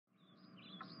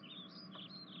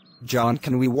John,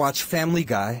 can we watch Family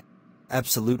Guy?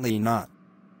 Absolutely not.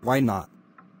 Why not?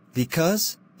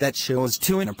 Because that show is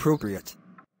too inappropriate.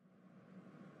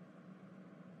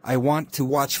 I want to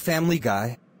watch Family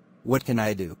Guy. What can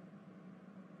I do?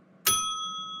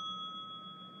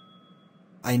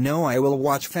 I know I will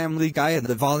watch Family Guy and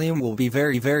the volume will be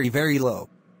very, very, very low.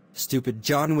 Stupid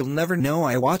John will never know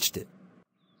I watched it.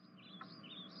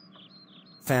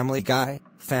 Family Guy,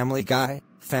 Family Guy,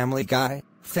 Family Guy,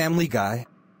 Family Guy.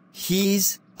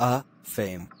 He's a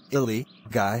family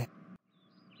guy.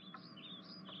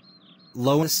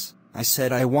 Lois, I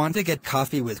said I want to get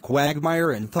coffee with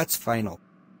Quagmire and that's final.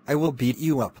 I will beat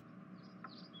you up.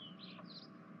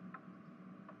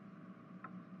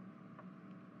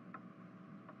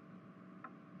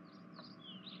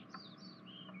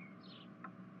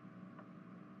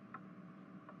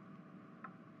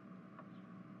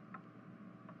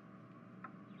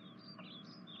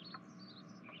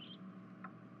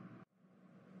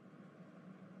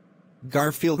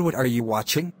 Garfield, what are you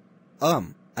watching?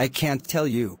 I can't tell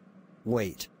you.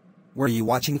 Wait. Were you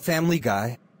watching Family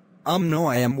Guy? No,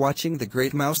 I am watching The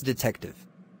Great Mouse Detective.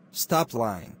 Stop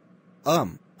lying.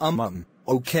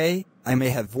 Okay, I may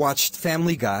have watched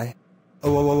Family Guy.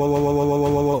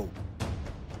 Oh.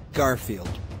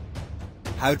 Garfield.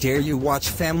 How dare you watch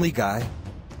Family Guy?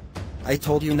 I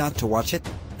told you not to watch it.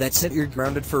 That's it, you're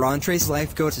grounded for Entree's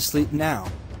life, go to sleep now.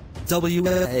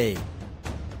 WA.